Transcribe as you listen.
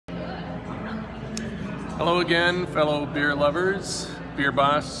Hello again, fellow beer lovers. Beer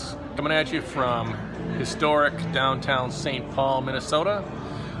Boss coming at you from historic downtown St. Paul, Minnesota.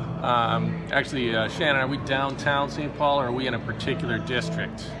 Shannon, are we downtown St. Paul or are we in a particular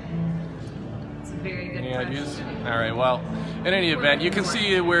district? It's a very good question. All right. Well, in any event, you can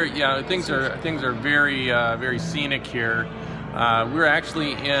see where things are very scenic here. We're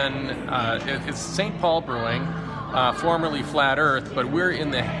actually in it's St. Paul Brewing, formerly Flat Earth, but we're in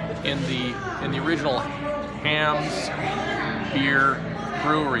the original Hamm's beer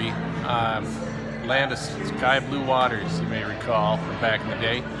brewery, land of sky blue waters, you may recall from back in the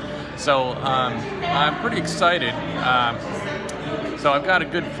day. So I'm pretty excited. So I've got a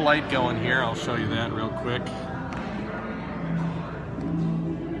good flight going here. I'll show you that real quick.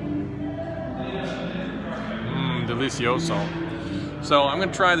 Delicioso. So I'm going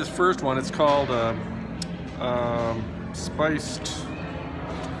to try this first one. It's called spiced.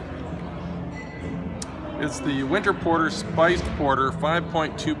 It's the Winter Porter Spiced Porter,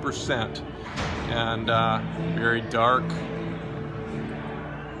 5.2%, and very dark.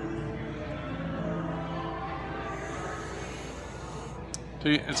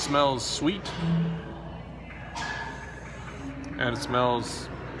 It smells sweet, and it smells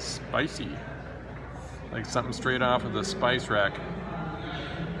spicy, like something straight off of the spice rack.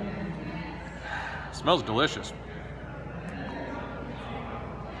 It smells delicious.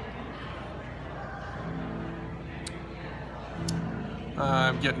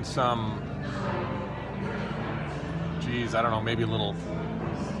 I'm getting some, I don't know, maybe a little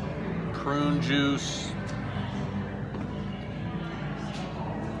prune juice.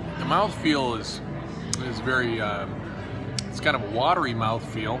 The mouthfeel is very, it's kind of a watery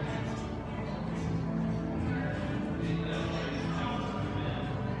mouthfeel.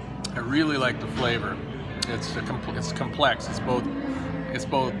 I really like the flavor. It's complex. It's both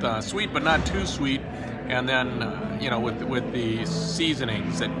sweet but not too sweet. And then, with the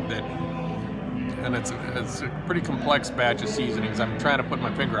seasonings and it's a pretty complex batch of seasonings. I'm trying to put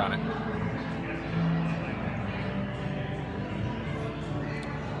my finger on it.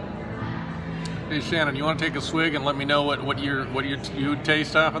 Hey Shannon, you want to take a swig and let me know what you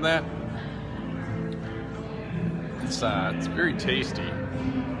taste off of that? It's very tasty.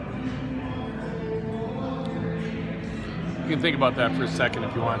 You can think about that for a second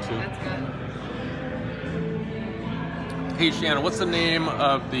if you want to. That's good. Hey Shannon, what's the name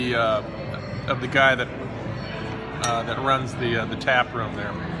of the guy that runs the tap room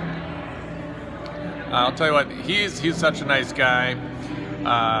there? I'll tell you what, he's such a nice guy.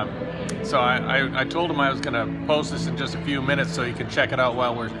 So I told him I was going to post this in just a few minutes so you can check it out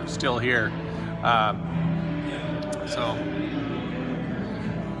while we're still here.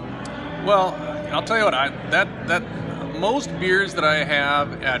 Well, I'll tell you what, that most beers that I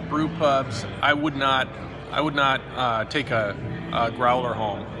have at brew pubs, I would not take a growler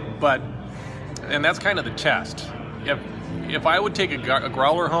home, and that's kind of the test. If I would take a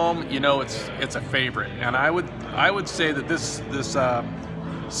growler home, it's a favorite, and I would say that this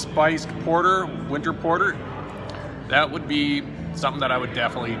spiced porter, winter porter, that would be something that I would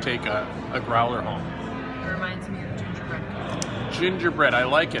definitely take a growler home. It reminds me of gingerbread. Gingerbread, I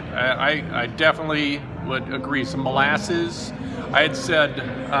like it. I definitely would agree. Some molasses. I had said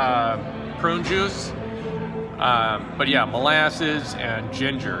prune juice. But yeah, molasses and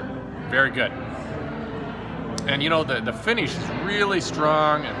ginger, very good. And the finish is really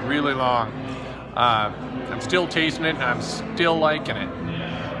strong and really long. I'm still tasting it and I'm still liking it.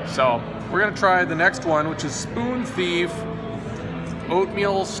 So we're gonna try the next one, which is Spoon Thief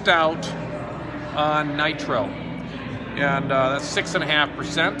Oatmeal Stout on Nitro. And that's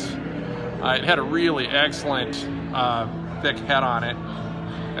 6.5%. It had a really excellent thick head on it,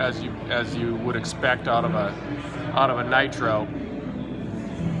 as you would expect out of a nitro.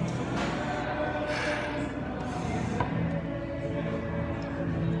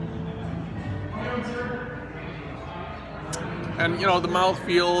 And the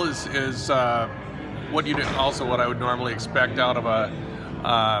mouthfeel is what I would normally expect out of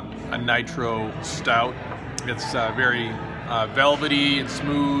a nitro stout. It's very velvety and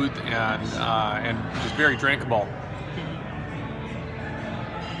smooth and just very drinkable.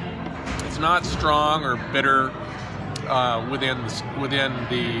 It's not strong or bitter within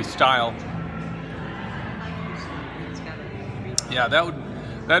the style. Yeah,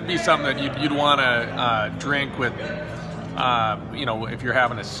 that'd be something that you'd want to drink with, if you're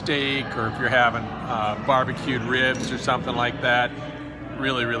having a steak or if you're having barbecued ribs or something like that.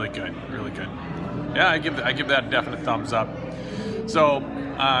 Really, really good, really good. Yeah, I give that a definite thumbs up. So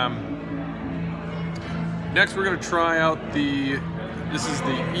next we're going to try out this is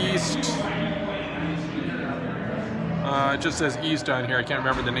the East It just says East on here. I can't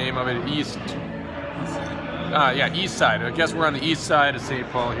remember the name of it. East. Yeah, East Side. I guess we're on the east side of St.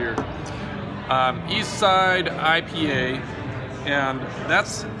 Paul here. East Side IPA, and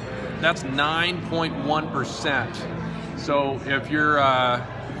that's 9.1%. So if you're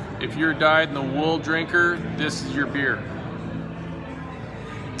dyed-in-the-wool drinker, this is your beer.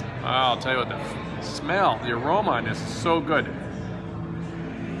 I'll tell you what, the smell, the aroma on this is so good.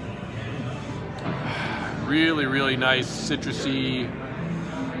 Really, really nice citrusy,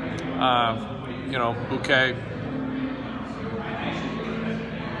 you know, bouquet.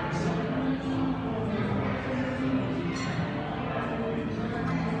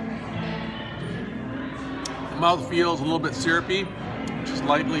 Mouth feels a little bit syrupy, just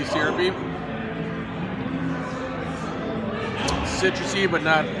lightly syrupy. Citrusy, but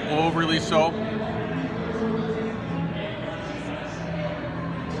not overly so.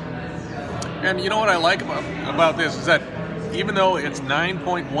 And you know what I like about this is that even though it's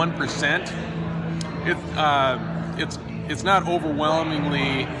 9.1%, it's not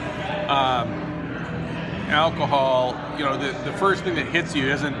overwhelmingly alcohol. You know, the first thing that hits you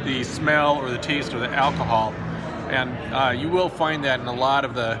isn't the smell or the taste or the alcohol, and you will find that in a lot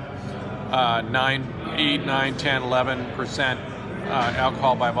of the 8, 9, 10, 11%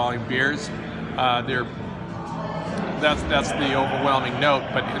 alcohol by volume beers. That's the overwhelming note,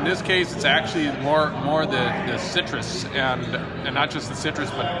 but in this case, it's actually more the citrus and not just the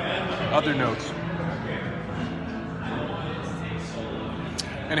citrus, but other notes.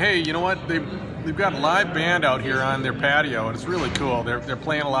 And hey, you know what? They've got a live band out here on their patio, and it's really cool. They're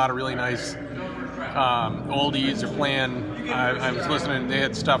playing a lot of really nice oldies. They're playing. I was listening. They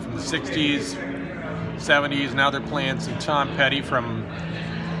had stuff from the '60s, '70s. Now they're playing some Tom Petty from.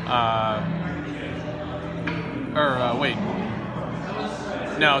 Wait.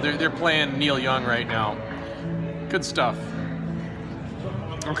 No, they're playing Neil Young right now. Good stuff.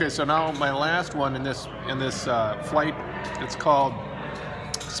 Okay, so now my last one in this flight, it's called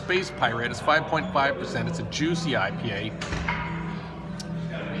Space Pirate. It's 5.5%. It's a juicy IPA.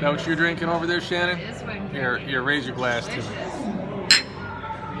 Is that what you're drinking over there, Shannon? It is what I'm Here, raise your glass to me.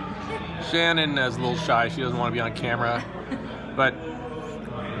 Shannon is a little shy. She doesn't want to be on camera, but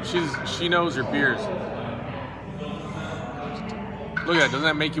she knows her beers. Look at that. Doesn't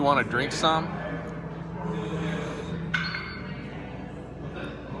that make you want to drink some?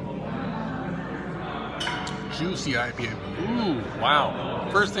 Juicy IPA. Ooh, wow.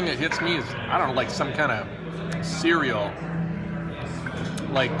 First thing that hits me is, I don't know, like some kind of cereal.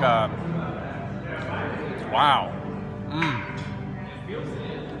 Like, wow.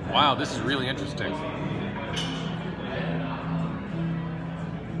 Wow, this is really interesting.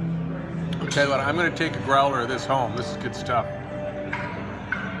 I'll tell you what, I'm going to take a growler of this home. This is good stuff.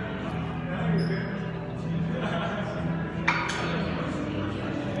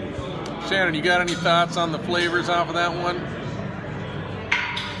 Shannon, you got any thoughts on the flavors off of that one?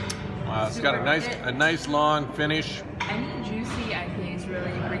 Wow, it's got a nice long finish. Any juicy IPAs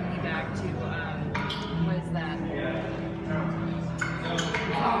really bring me back to what is that?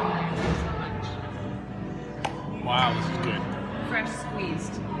 Wow, this is good. Fresh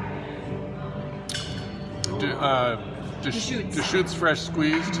squeezed. Deschutes Fresh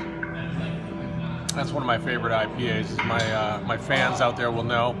Squeezed. That's one of my favorite IPAs. My fans out there will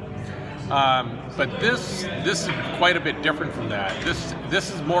know. But this is quite a bit different from that.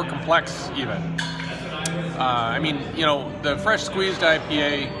 This is more complex even. I mean, you know, the Fresh Squeezed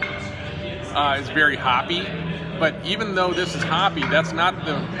IPA is very hoppy, but even though this is hoppy, that's not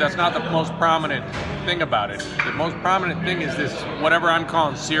the most prominent thing about it. The most prominent thing is this, whatever I'm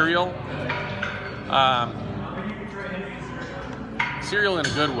calling cereal. Cereal in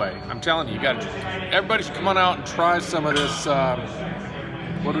a good way. I'm telling you, everybody should come on out and try some of this.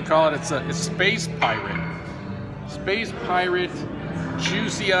 What do we call it? It's Space Pirate. Space Pirate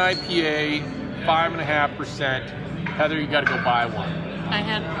Juicy IPA, 5.5%. Heather, you got to go buy one. I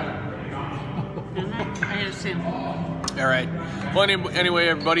had a sample. All right. Well, anyway,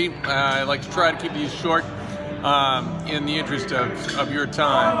 everybody, I like to try to keep these short in the interest of your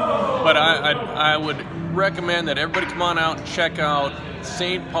time. But I would recommend that everybody come on out and check out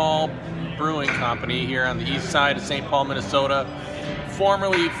St. Paul Brewing Company here on the east side of St. Paul, Minnesota.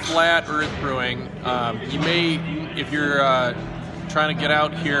 Formerly Flat Earth Brewing. You may, if you're trying to get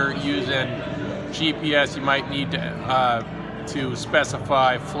out here using GPS, you might need to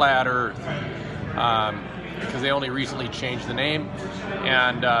specify Flat Earth because they only recently changed the name.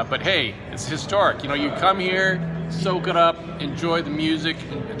 And but hey, it's historic. You know, you come here, soak it up, enjoy the music.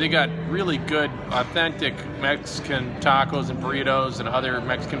 They got really good, authentic Mexican tacos and burritos and other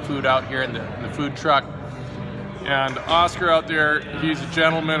Mexican food out here in the food truck. And Oscar out there, he's a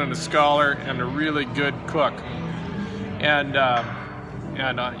gentleman and a scholar and a really good cook. And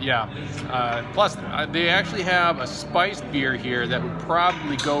plus they actually have a spiced beer here that would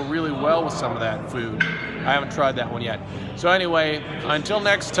probably go really well with some of that food. I haven't tried that one yet. So anyway, until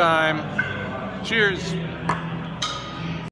next time, cheers.